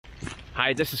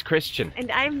Hi, this is Christian.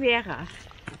 And I'm Vera.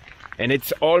 And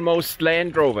it's almost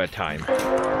Land Rover time.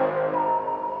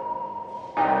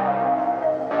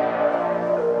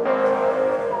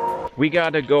 We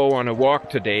gotta go on a walk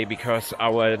today because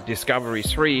our Discovery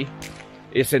 3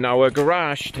 is in our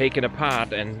garage taken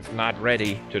apart and not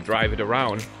ready to drive it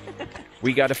around.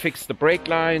 We gotta fix the brake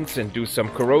lines and do some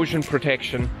corrosion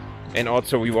protection, and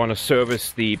also we want to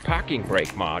service the parking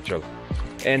brake module.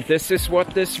 And this is what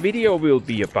this video will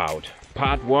be about.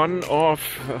 Part 1 of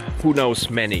who knows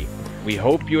many. We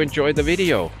hope you enjoy the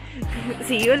video.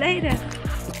 See you later.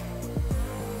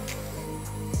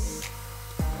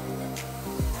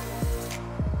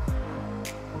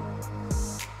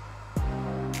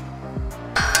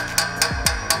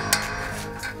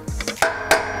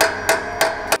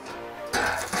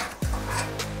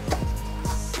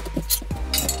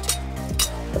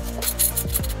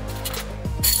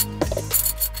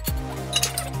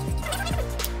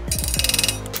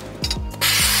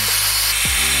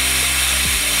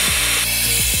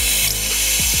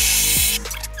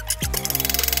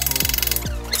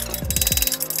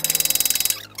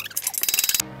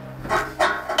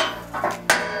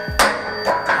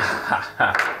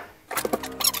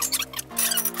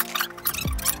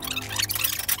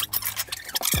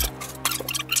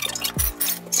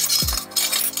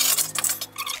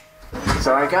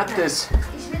 So I got this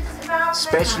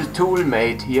special tool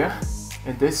made here,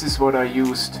 and this is what I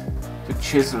used to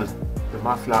chisel the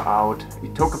muffler out.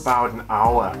 It took about an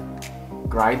hour,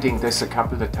 grinding this a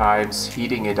couple of times,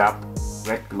 heating it up,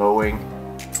 red glowing.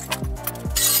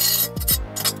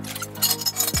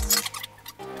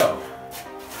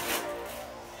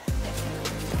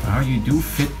 Wow, you do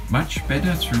fit much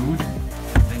better through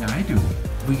than I do.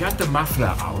 We got the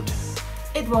muffler out.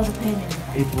 It was a pain in the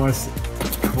butt. It was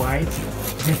quite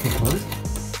difficult.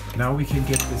 Now we can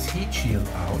get this heat shield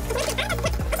out.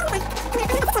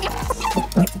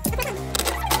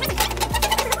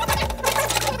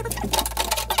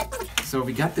 So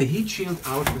we got the heat shield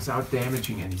out without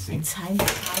damaging anything. It's highly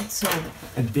tight, so...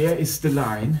 And there is the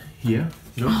line here.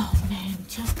 Look. Oh man,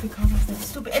 just because of that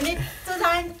stupid... And the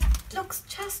line looks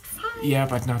just fine. Yeah,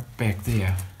 but not back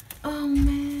there. Oh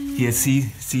man. Here, see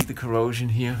the corrosion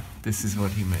here? This is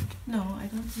what he meant. No, I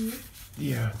don't see it.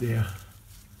 Yeah, there.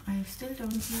 I still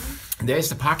don't see it. There's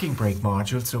the parking brake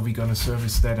module, so we're gonna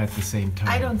service that at the same time.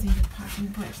 I don't see the parking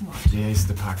brake module. There's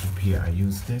the parking, here, I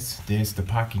use this. There's the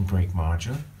parking brake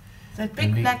module. That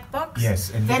big black box?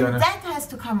 Yes, and then we're gonna... that has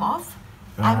to come off.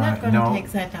 I'm not going to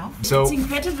take that off. So, it's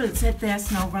incredible that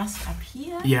there's no rust up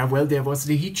here. Yeah, well, there was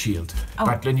the heat shield. Oh.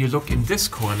 But when you look in this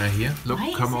corner here, look,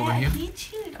 Why come over here. is there a heat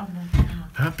shield on the car?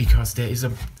 Huh? Because there is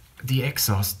the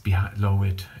exhaust below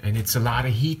it, and it's a lot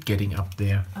of heat getting up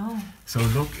there. Oh. So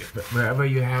look, wherever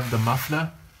you have the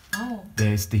muffler,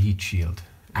 there's the heat shield.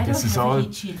 I don't have a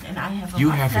heat shield, and I have a muffler. You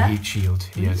have a heat shield,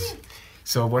 yes. Really?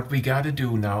 So what we got to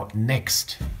do now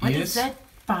next What is that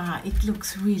bar? It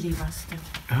looks really rusted.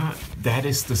 That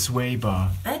is the sway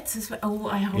bar. That's the sway. Oh,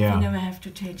 I hope we never have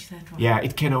to change that one. Yeah,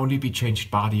 it can only be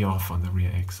changed body off on the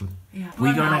rear axle. Yeah.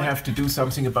 We're gonna have to do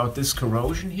something about this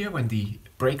corrosion here when the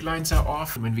brake lines are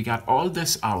off. When we got all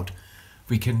this out,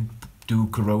 we can do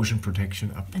corrosion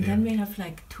protection up there. And then we have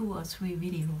like 2 or 3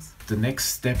 videos. The next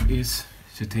step is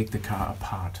to take the car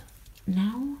apart.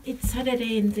 Now it's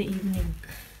Saturday in the evening,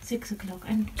 6 o'clock.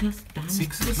 I'm just done.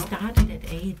 6 We o'clock? started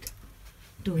at 8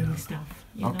 doing stuff.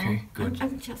 You Okay, know? good.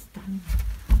 I'm just done.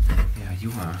 Yeah,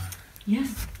 you are.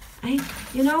 Yes.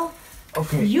 You know,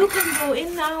 Okay. you can go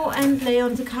in now and lay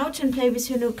on the couch and play with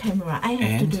your new camera. I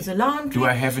have to do the laundry. Do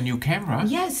I have a new camera?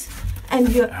 Yes. And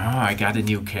you I got a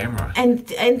new camera. and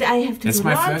I have to That's do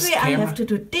my laundry, first I camera. have to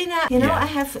do dinner. You know, I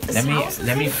have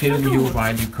Let me film you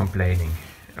while you're complaining.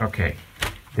 Okay.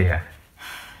 There.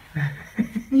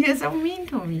 You're so mean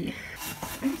to me.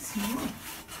 I'm sorry.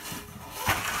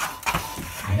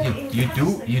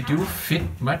 You do fit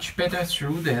much better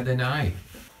through there than I.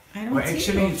 don't Well, see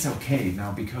actually, it. it's okay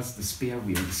now because the spare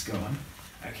wheel is gone.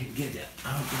 I can get it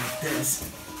out like this.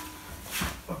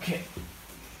 Okay.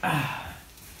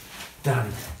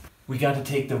 Done. We got to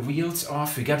take the wheels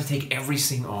off. We got to take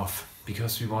everything off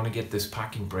because we want to get this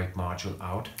parking brake module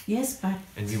out. Yes, but...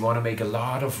 And we want to make a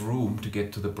lot of room to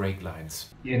get to the brake lines.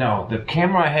 You know, the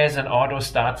camera has an auto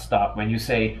start-stop. When you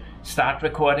say start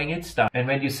recording, it stops. And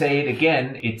when you say it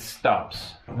again, it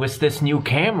stops. With this new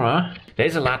camera,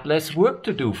 there's a lot less work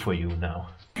to do for you now.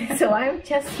 So I'm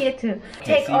just here to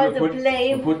take all the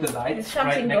blame. Put the lights if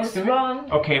something right next goes to it.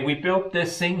 wrong. Okay, we built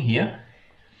this thing here.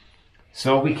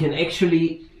 So we can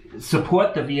actually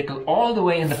support the vehicle all the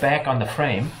way in the back on the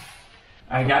frame.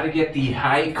 I gotta get the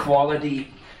high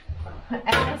quality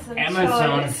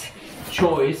Amazon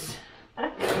choice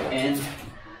and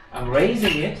I'm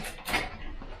raising it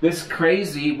this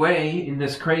crazy way,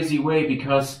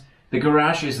 because the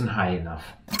garage isn't high enough.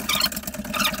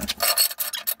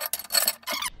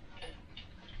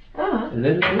 A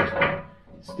little bit,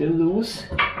 still loose,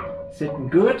 sitting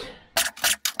good.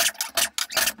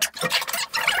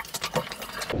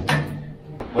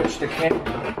 Watch the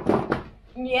camera.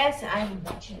 Yes, I'm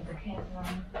watching the camera.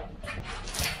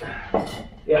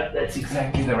 Yeah, that's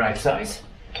exactly the right size.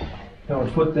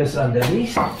 Don't put this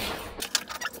underneath.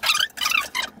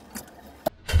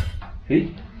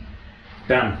 See?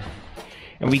 Done.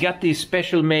 And we got these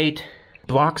special made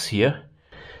blocks here.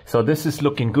 So this is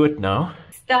looking good now.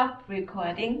 Stop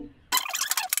recording.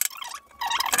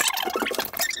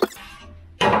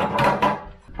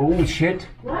 Oh shit.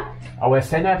 What? Our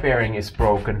center bearing is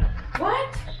broken.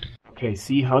 What? Okay,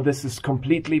 see how this is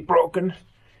completely broken?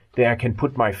 There I can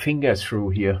put my fingers through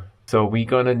here. So we're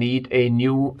gonna need a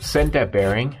new center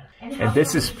bearing. And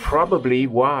this is probably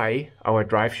why our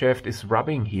drive shaft is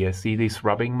rubbing here. See these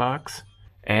rubbing marks?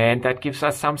 And that gives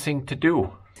us something to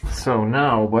do. So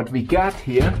now what we got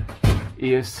here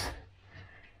is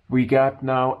we got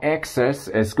now access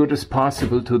as good as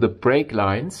possible to the brake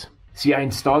lines. See, I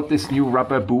installed this new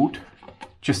rubber boot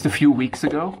just a few weeks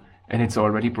ago and it's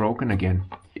already broken again.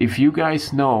 If you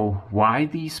guys know why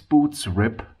these boots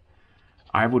rip,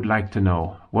 I would like to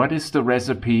know. What is the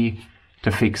recipe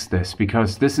to fix this?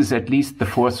 Because this is at least the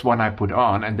fourth one I put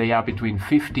on and they are between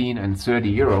 15 and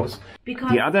 30 euros.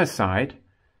 Because the other side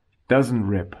doesn't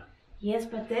rip. Yes,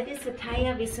 but that is the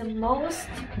tire with the most...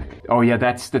 Oh yeah,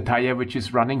 that's the tire which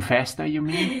is running faster, you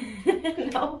mean?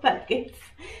 No, but it's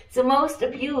the most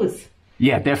abuse.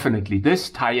 Yeah, definitely.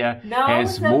 This tire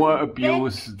has more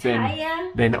abuse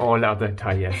than all other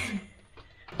tires.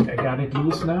 I got it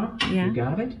loose now? Yeah. You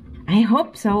got it? I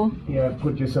hope so. Yeah,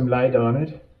 put you some light on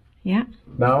it. Yeah.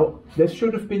 Now, this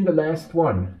should have been the last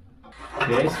one.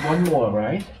 There's one more,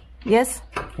 right? Yes.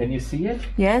 Can you see it?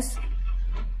 Yes.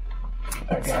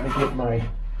 I gotta get my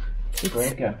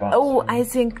breaker box. Oh, I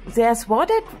think there's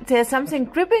water. There's something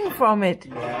dripping from it.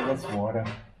 Yeah, that's water.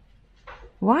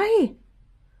 Why?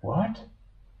 What?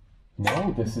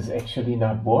 No, this is actually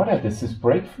not water. This is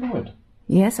brake fluid.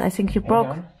 Yes, I think you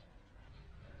broke.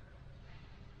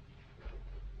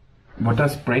 What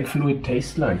does brake fluid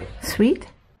taste like? Sweet.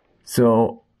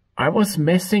 So I was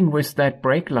messing with that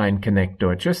brake line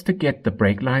connector just to get the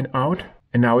brake line out.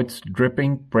 And now it's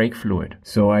dripping brake fluid.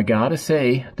 So I gotta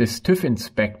say, this TÜV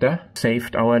inspector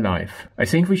saved our life. I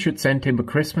think we should send him a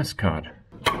Christmas card.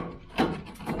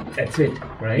 That's it,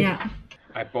 right? Yeah.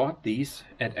 I bought these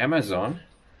at Amazon.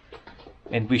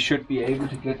 And we should be able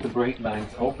to get the brake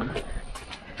lines open.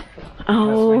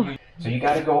 Oh. So you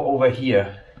gotta go over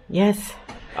here. Yes.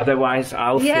 Otherwise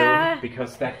I'll film,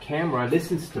 because that camera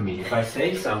listens to me. If I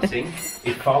say something,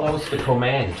 it follows the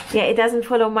command. Yeah, it doesn't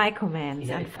follow my commands.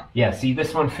 Yeah, see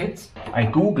this one fits? I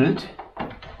googled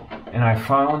and I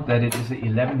found that it is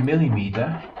 11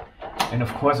 millimeter. And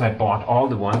of course I bought all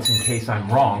the ones in case I'm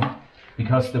wrong.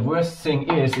 Because the worst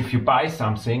thing is if you buy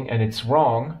something and it's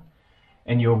wrong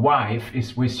and your wife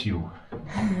is with you.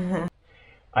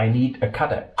 I need a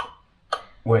cutter.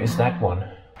 Where is that one?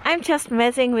 I'm just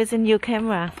messing with a new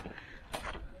camera.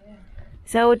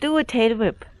 So do a tail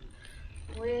whip.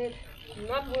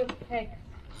 Not with text.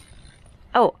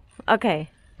 Oh, okay.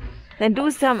 Then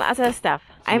do some other stuff.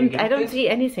 I don't see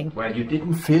anything. Well, you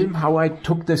didn't film how I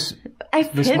took this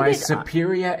with my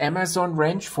Superior Amazon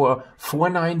wrench for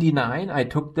 $4.99. I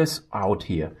took this out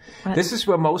here. What? This is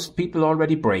where most people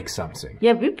already break something.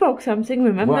 Yeah, we broke something.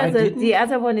 Remember, the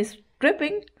other one is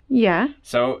dripping? Yeah.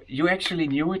 So you actually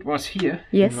knew it was here?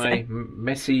 Yes. In my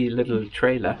messy little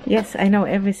trailer? Yes, I know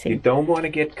everything. You don't want to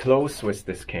get close with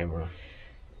this camera.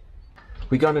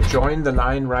 We're going to join the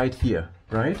line right here,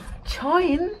 right?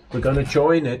 Join? We're going to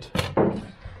join it.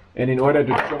 And in order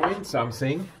to join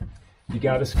something, you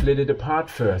got to split it apart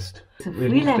first. We'll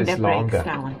leave this longer.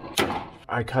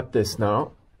 I cut this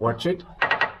now. Watch it.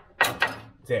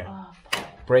 There.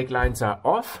 Brake lines are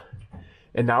off.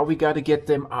 And now we got to get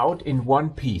them out in one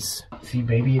piece. See,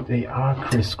 baby, they are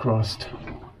crisscrossed.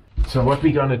 So what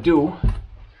we're going to do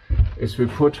is we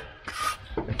put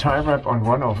a tie wrap on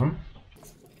one of them.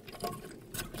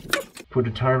 Put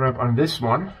a tie wrap on this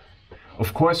one.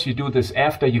 Of course, you do this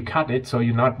after you cut it, so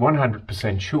you're not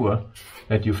 100% sure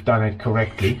that you've done it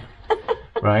correctly.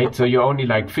 Right? So you're only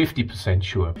like 50%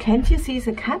 sure. Can't you see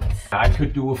the cuts? I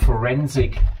could do a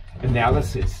forensic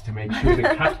analysis to make sure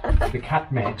the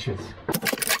cut matches.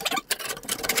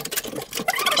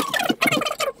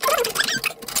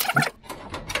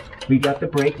 We got the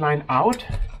brake line out.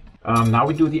 Now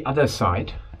we do the other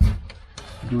side.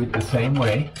 Do it the same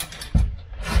way.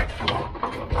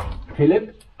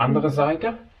 Philipp, andere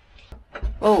Seite.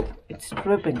 Oh, it's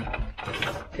dripping.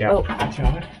 Yeah. Oh.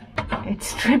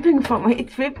 It's dripping from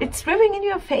it's dripping in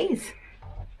your face.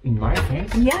 In my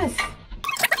face? Yes.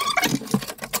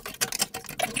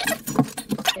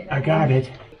 I got it.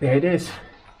 There it is.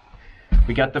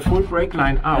 We got the full brake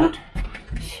line out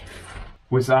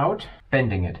without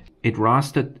bending it. It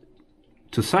rusted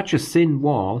to such a thin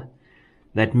wall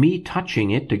that me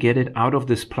touching it to get it out of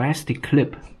this plastic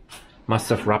clip must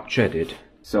have ruptured it.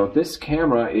 So this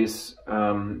camera is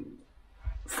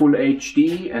full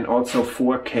HD and also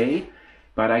 4K,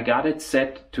 but I got it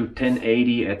set to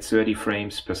 1080 at 30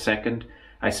 frames per second.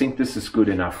 I think this is good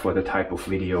enough for the type of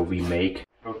video we make.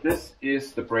 So this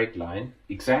is the brake line,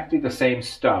 exactly the same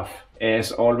stuff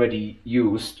as already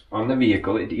used on the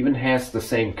vehicle. It even has the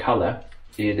same color.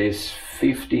 It is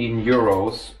 15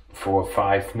 euros for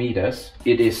 5 meters.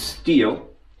 It is steel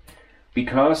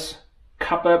because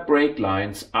copper brake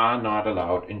lines are not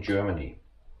allowed in Germany,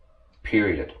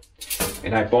 period.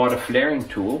 And I bought a flaring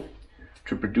tool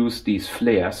to produce these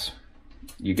flares.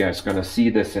 You guys gonna see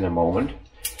this in a moment.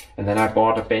 And then I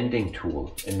bought a bending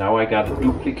tool, and now I got to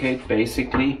duplicate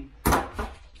basically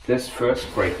this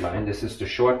first brake line. This is the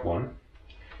short one.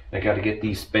 I got to get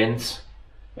these bends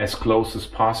as close as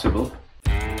possible.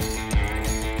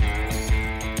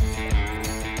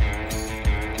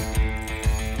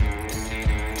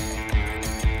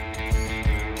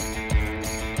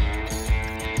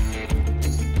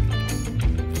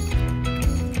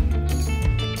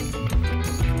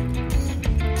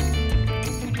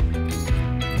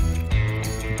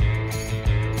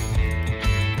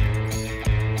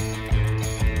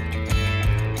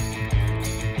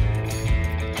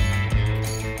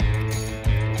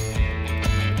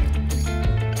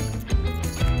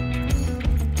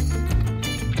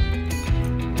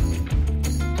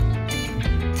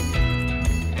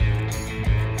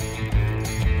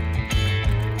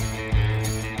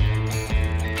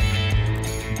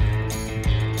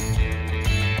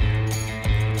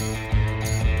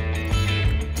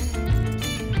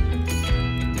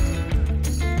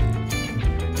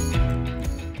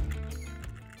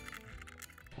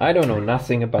 I don't know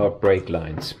nothing about brake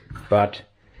lines, but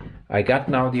I got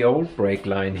now the old brake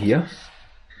line here,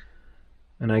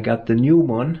 and I got the new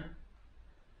one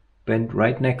bent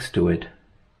right next to it.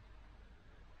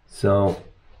 So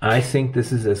I think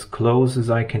this is as close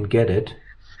as I can get it.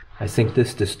 I think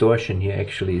this distortion here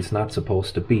actually is not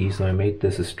supposed to be, so I made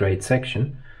this a straight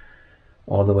section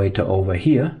all the way to over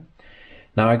here.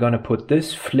 Now I'm gonna put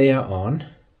this flare on,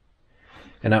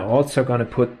 and I'm also gonna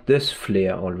put this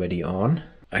flare already on.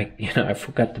 I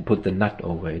forgot to put the nut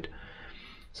over it,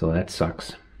 so that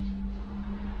sucks.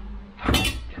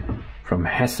 From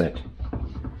Hesed.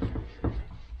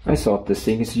 I thought this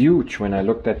thing is huge when I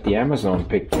looked at the Amazon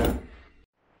picture.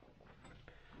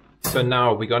 So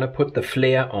now we're gonna put the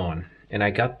flare on, and I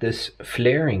got this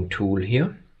flaring tool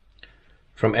here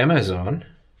from Amazon.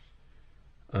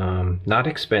 Not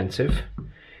expensive,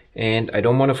 and I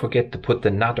don't want to forget to put the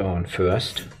nut on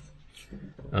first,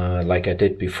 like I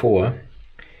did before.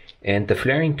 And the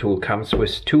flaring tool comes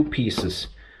with 2 pieces.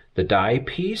 The die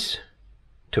piece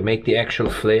to make the actual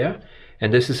flare,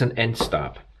 and this is an end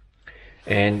stop.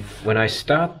 And when I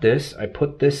start this, I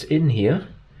put this in here,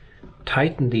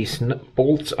 tighten these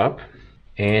bolts up,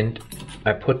 and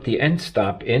I put the end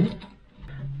stop in.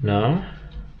 Now,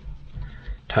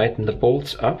 tighten the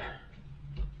bolts up,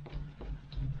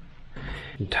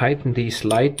 and tighten these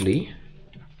lightly.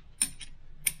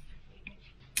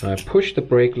 I push the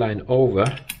brake line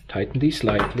over, tighten these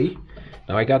lightly.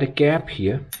 Now I got a gap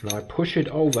here. Now I push it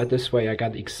over. This way I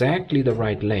got exactly the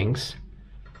right length,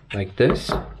 like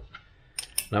this.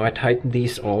 Now I tighten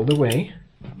these all the way.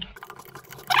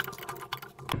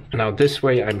 Now this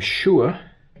way I'm sure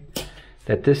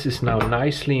that this is now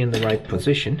nicely in the right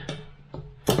position.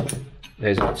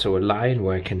 There's also a line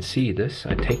where I can see this.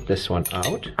 I take this one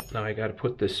out. Now I got to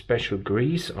put this special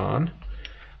grease on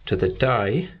to the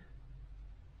die.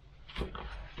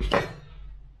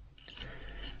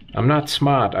 I'm not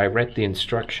smart, I read the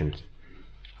instructions.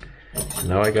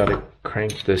 Now I gotta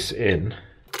crank this in.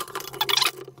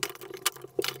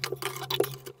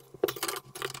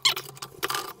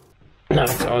 Now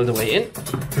it's all the way in.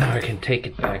 Now I can take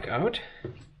it back out.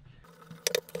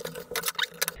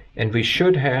 And we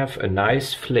should have a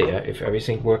nice flare if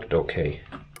everything worked okay.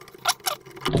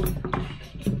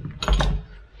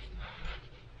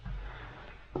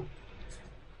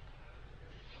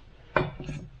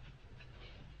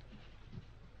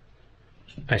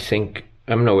 I think,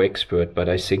 I'm no expert, but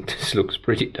I think this looks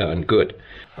pretty darn good.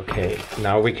 Okay,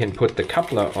 now we can put the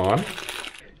coupler on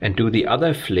and do the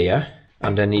other flare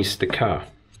underneath the car.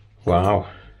 Wow,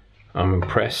 I'm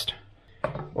impressed.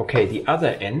 Okay, the other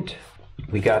end,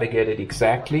 we gotta get it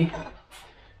exactly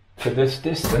to this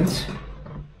distance.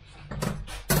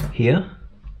 Here.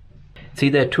 See,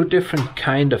 there are two different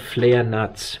kind of flare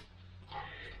nuts.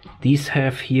 These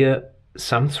have here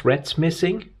some threads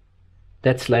missing.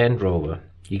 That's Land Rover.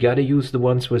 You gotta use the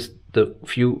ones with the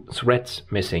few threads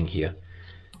missing here.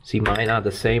 See, mine are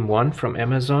the same one from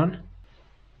Amazon.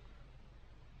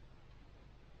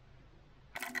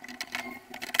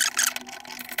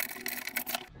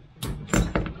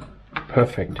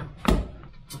 Perfect.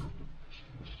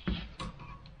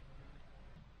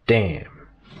 Damn.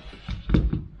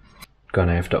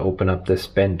 Gonna have to open up this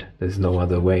bend. There's no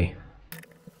other way.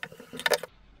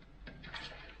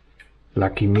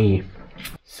 Lucky me.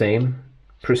 Same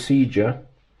procedure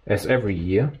as every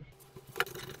year.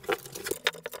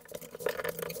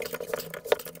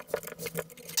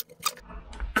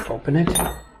 Open it.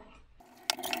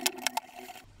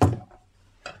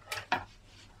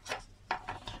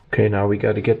 Okay, now we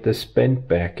gotta get this bend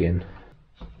back in.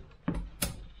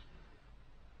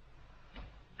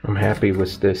 I'm happy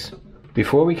with this.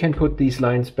 Before we can put these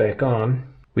lines back on,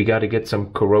 we gotta get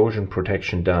some corrosion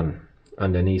protection done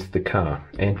underneath the car,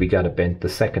 and we gotta bend the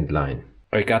second line.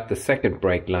 I got the second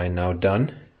brake line now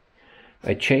done.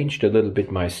 I changed a little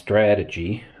bit my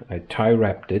strategy. I tie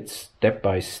wrapped it step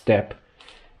by step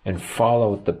and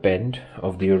followed the bend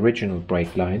of the original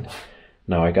brake line.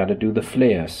 Now I gotta do the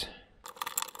flares.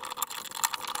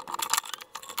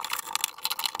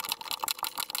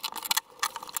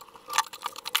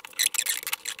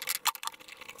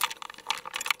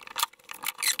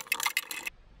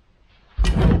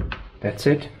 That's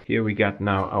it. Here we got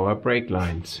now our brake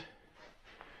lines.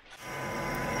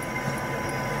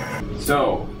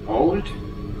 So, old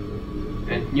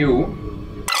and new.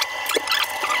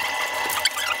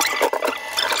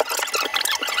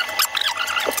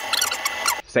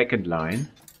 Second line.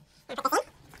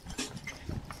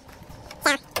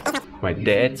 My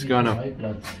dad's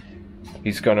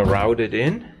he's gonna route it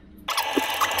in.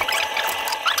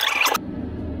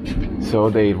 So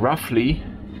they roughly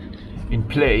in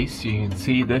place, you can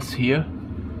see this here.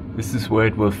 This is where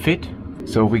it will fit.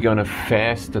 So we're gonna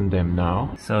fasten them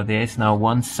now. So there's now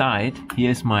one side.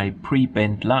 Here's my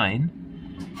pre-bent line.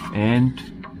 And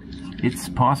it's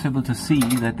possible to see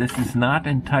that this is not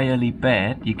entirely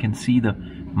bad. You can see the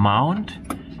mount.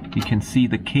 You can see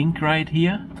the kink right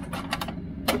here.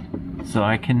 So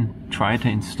I can try to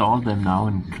install them now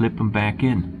and clip them back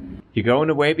in. You're going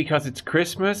away because it's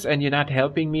Christmas and you're not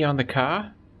helping me on the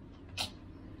car?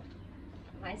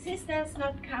 My sister's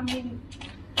not coming.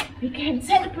 We can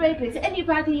celebrate with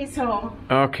anybody, so.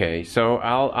 Okay, so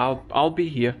I'll be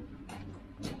here.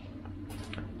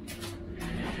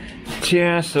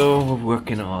 Yeah, so we're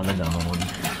working all alone.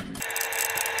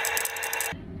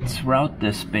 Let's route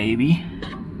this baby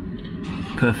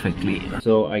perfectly.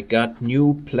 So I got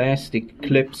new plastic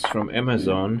clips from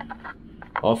Amazon,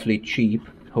 awfully cheap.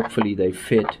 Hopefully they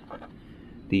fit.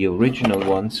 The original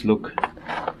ones look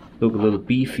a little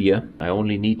beefier. I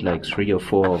only need like 3 or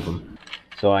 4 of them.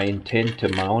 So I intend to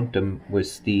mount them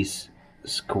with these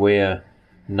square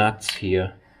nuts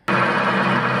here.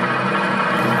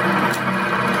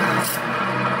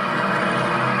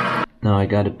 Now I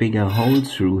got a bigger hole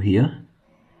through here.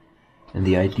 And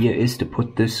the idea is to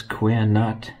put this square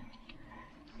nut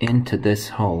into this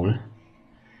hole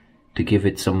to give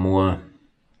it some more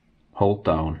hold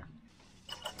down.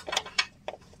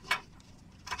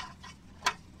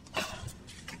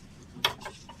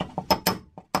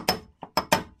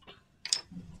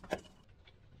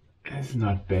 That's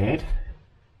not bad.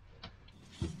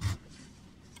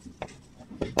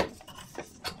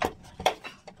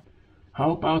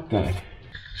 How about that?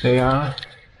 They are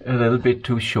a little bit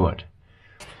too short.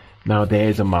 Now there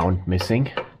is a mount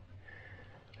missing.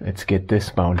 Let's get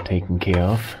this mount taken care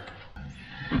of.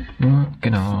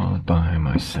 Working all by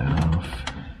myself.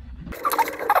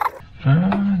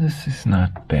 Ah, this is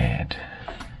not bad.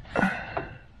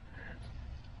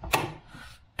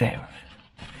 There.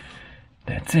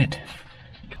 That's it.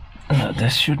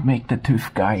 This should make the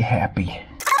TÜV guy happy.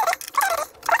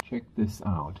 Check this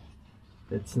out.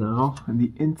 That's now on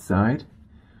the inside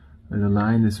where the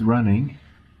line is running.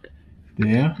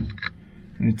 There.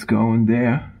 And it's going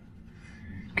there.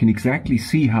 You can exactly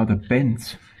see how the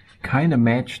bends kind of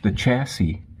match the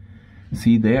chassis.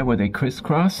 See there where they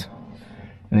crisscross?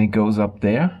 And it goes up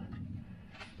there.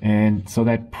 And so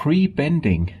that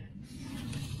pre-bending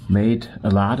made a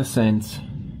lot of sense.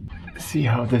 See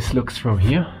how this looks from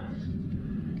here?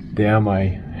 There are my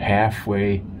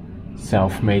halfway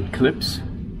self-made clips.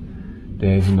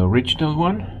 There's an original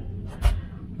one.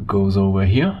 goes over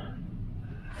here.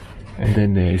 And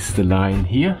then there's the line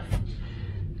here.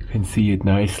 You can see it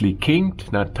nicely kinked,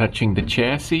 not touching the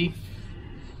chassis.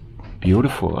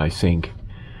 Beautiful, I think.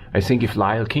 I think if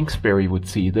Lyle Kingsbury would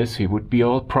see this, he would be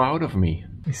all proud of me.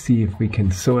 Let's see if we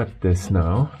can sort this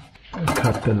now. I'll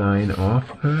cut the line off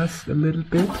first a little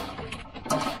bit.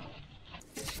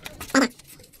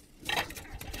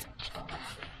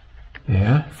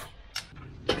 Yeah.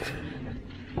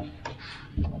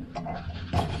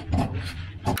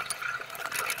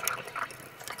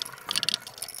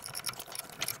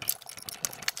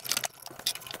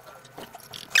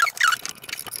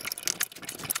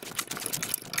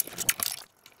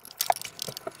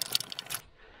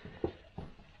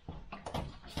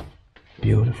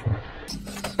 Beautiful.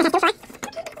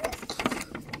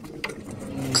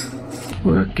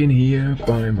 Working here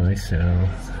by myself.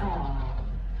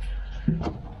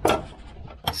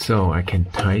 So I can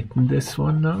tighten this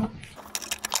one now.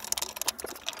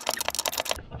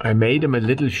 I made them a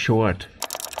little short.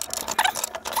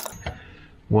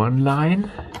 One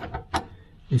line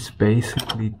is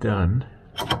basically done.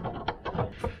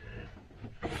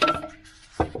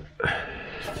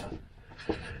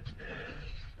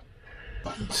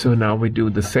 So now we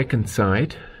do the second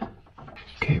side.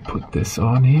 Okay, put this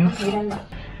on here.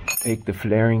 Take the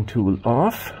flaring tool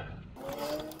off.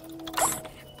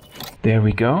 There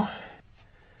we go.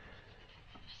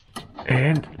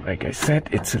 And like I said,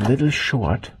 it's a little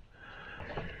short.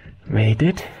 Made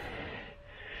it.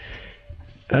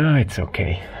 Oh, it's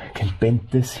okay. I can bend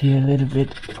this here a little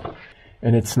bit.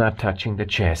 And it's not touching the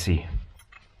chassis.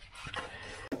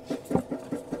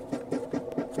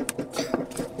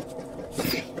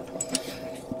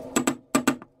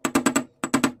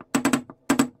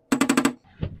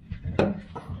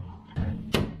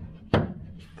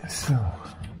 So,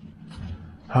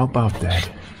 how about that?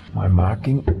 My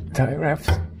marking tie wraps.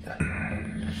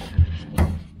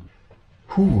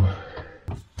 Whew.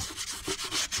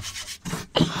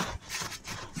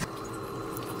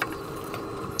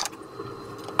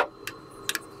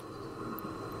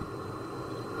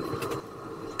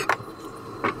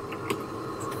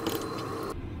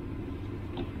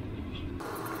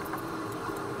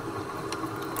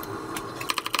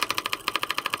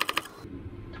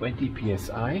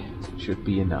 PSI should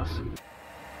be enough.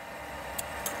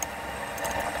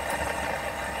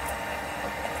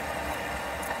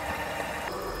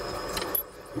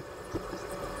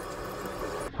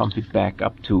 Pump it back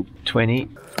up to 20.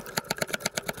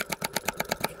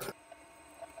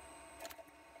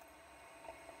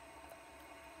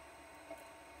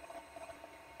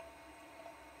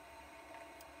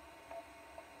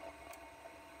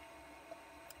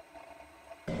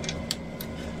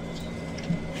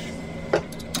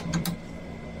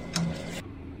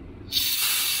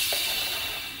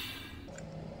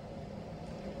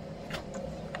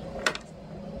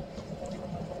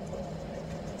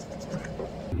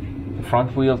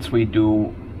 Front wheels we do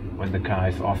when the car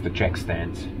is off the jack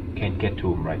stands. Can't get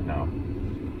to them right now.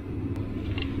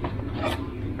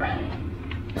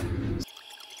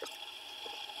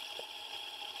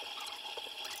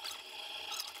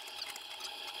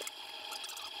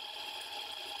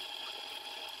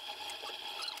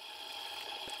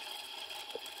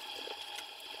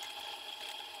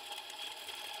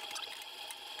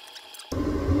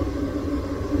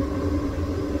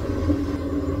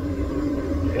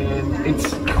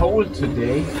 It's cold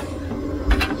today,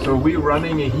 so we're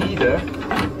running a heater,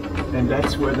 and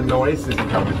that's where the noise is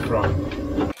coming from.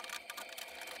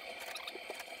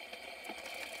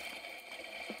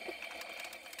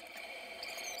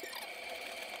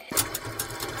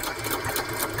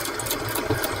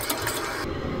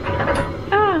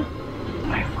 Ah!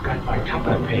 I forgot my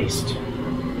copper paste.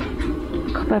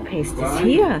 Copper paste is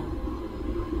here.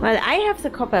 Well, I have the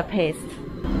copper paste.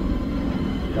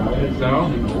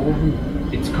 So,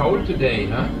 it's cold today,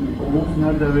 huh?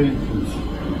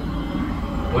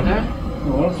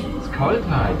 What? It's cold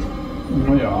height.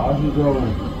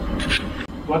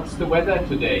 What's the weather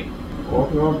today?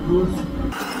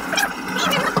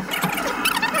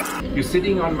 You're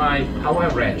sitting on my power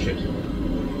ratchet.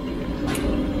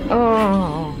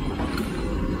 Oh.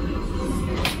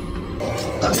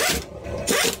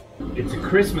 It's a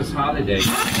Christmas holiday.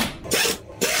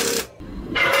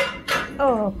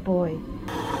 Oh boy.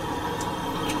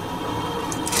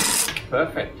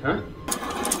 Perfect, huh?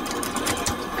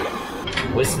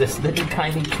 With this little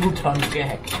tiny 2-ton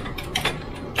jack.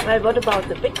 Well, what about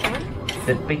the big one?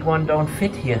 The big one don't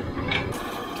fit here.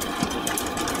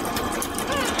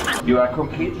 You are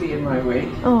completely in my way.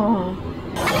 Oh.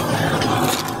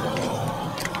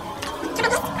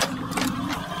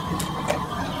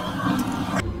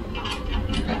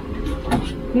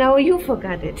 No, you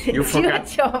forgot it. It's your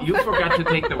job. You forgot to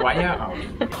take the wire out.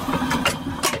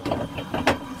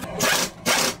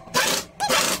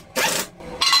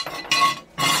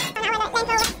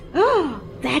 Oh,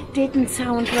 that didn't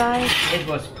sound right. It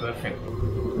was perfect.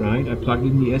 Right, I plugged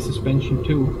in the air suspension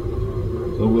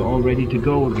too. So we're all ready to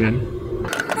go again.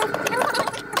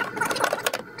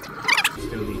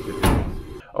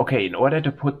 Okay, in order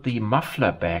to put the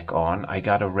muffler back on, I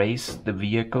gotta raise the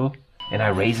vehicle, and I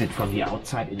raise it from the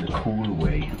outside in a cool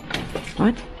way.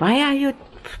 What? Why are you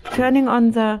turning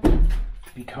on the...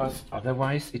 Because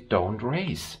otherwise it don't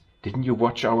raise. Didn't you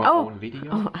watch our own video?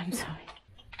 Oh, I'm sorry.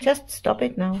 Just stop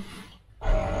it now.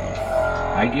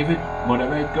 I give it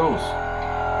whatever it goes.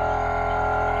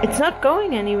 It's not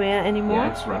going anywhere anymore.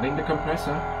 Yeah, it's running the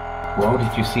compressor. Wow,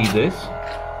 did you see this?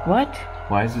 What?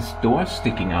 Why is this door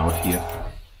sticking out here?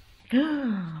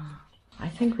 I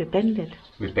think we bent it.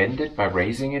 We bent it by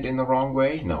raising it in the wrong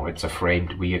way? No, it's a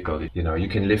framed vehicle. You know, you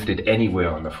can lift it anywhere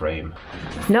on the frame.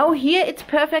 No, here it's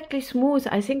perfectly smooth.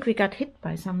 I think we got hit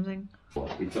by something.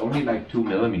 It's only like 2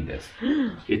 millimeters.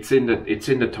 It's in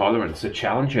the tolerance. The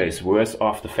Challenger is worse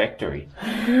off the factory.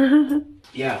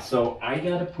 Yeah, so I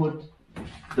gotta put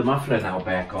the muffler now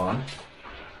back on.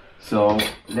 So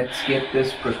let's get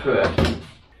this prepared.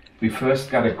 We first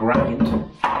gotta grind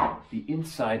the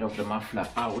inside of the muffler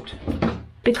out.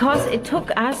 Because it took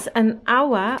us an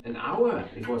hour. An hour?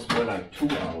 It was more like 2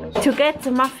 hours. To get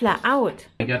the muffler out.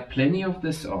 I got plenty of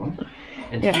this on.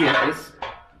 And yeah. Here is...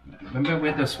 Remember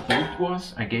where the bolt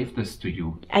was? I gave this to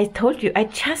you. I told you. I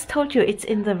just told you it's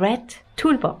in the red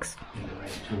toolbox. In the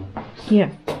red toolbox.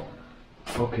 Here.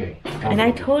 Okay. And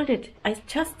I told it. I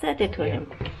just said it to him.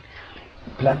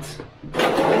 Platz.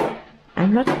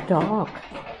 I'm not a dog.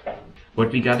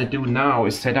 What we gotta do now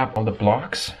is set up all the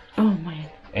blocks. Oh my.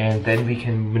 And then we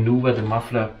can maneuver the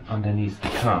muffler underneath the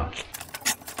car.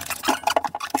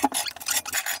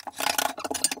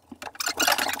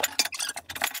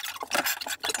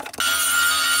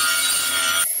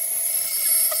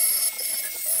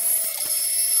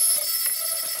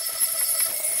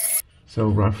 So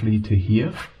roughly to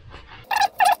here.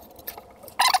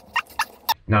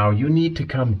 Now you need to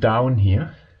come down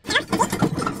here.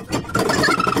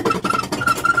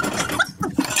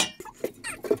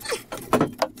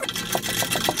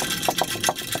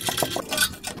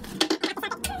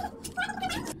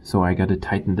 So I gotta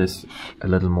tighten this a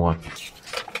little more.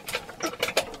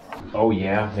 Oh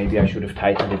yeah, maybe I should have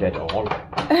tightened it at all.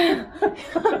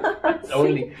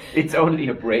 It's only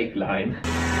a brake line.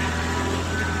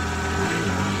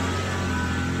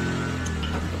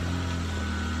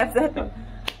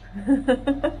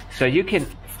 So you can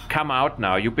come out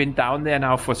now. You've been down there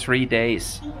now for 3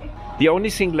 days. The only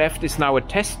thing left is now a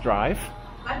test drive.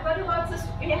 But what about the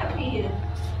spare wheel?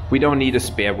 We don't need a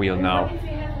spare wheel now. What if we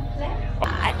have a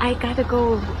flat? I gotta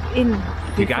go in.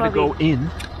 You gotta go in?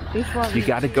 You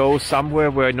gotta go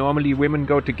somewhere where normally women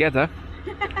go together.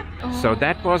 So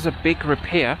that was a big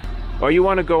repair. Or you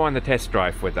want to go on the test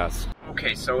drive with us?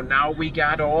 Okay, so now we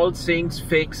got all things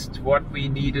fixed, what we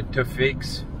needed to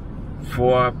fix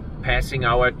for passing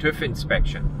our TÜV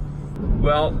inspection.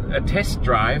 Well, a test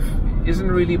drive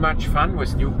isn't really much fun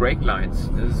with new brake lines.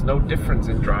 There's no difference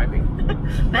in driving,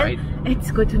 right?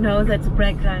 It's good to know that the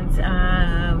brake lines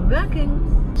are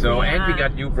working. So, and we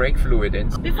got new brake fluid in.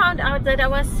 We found out that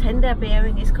our center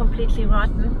bearing is completely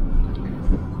rotten.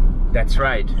 That's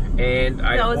right. And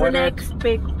I ordered... the next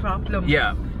big problem.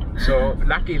 Yeah. So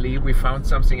luckily we found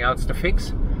something else to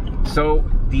fix. So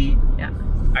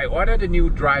I ordered a new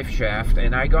drive shaft,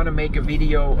 and I'm gonna make a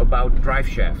video about drive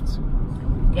shafts.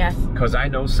 Yes. Because I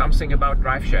know something about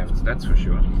drive shafts, that's for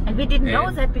sure. And we didn't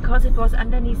know that because it was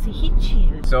underneath the heat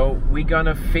shield. So we're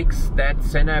gonna fix that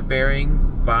center bearing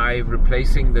by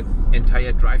replacing the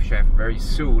entire drive shaft very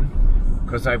soon,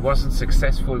 because I wasn't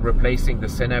successful replacing the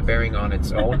center bearing on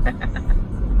its own.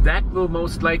 That will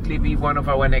most likely be one of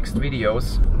our next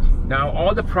videos. Now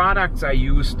all the products I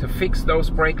used to fix those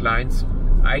brake lines,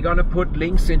 I'm gonna put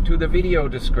links into the video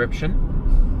description.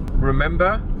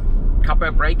 Remember,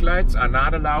 copper brake lights are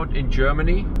not allowed in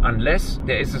Germany unless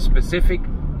there is a specific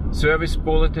service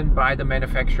bulletin by the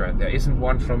manufacturer. There isn't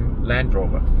one from Land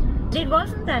Rover. It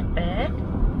wasn't that bad.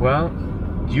 Well,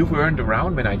 you weren't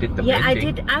around when I did the bending. I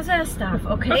did other stuff,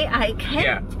 okay? I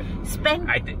can't spend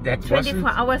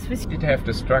 24 hours with... I did have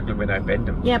to struggle when I bent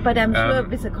them. Yeah, but I'm sure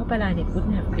with a copper line it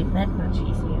wouldn't have been that much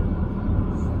easier.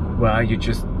 Well, you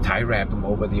just tie wrap them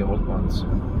over the old ones.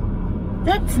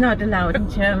 That's not allowed in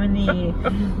Germany.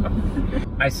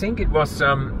 I think it was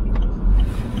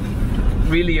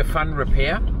really a fun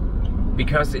repair,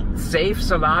 because it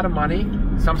saves a lot of money,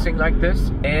 something like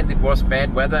this, and it was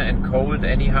bad weather and cold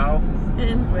anyhow.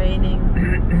 And raining.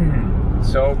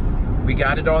 So we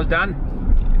got it all done.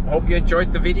 Hope you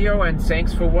enjoyed the video and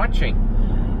thanks for watching.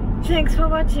 Thanks for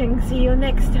watching. See you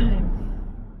next time.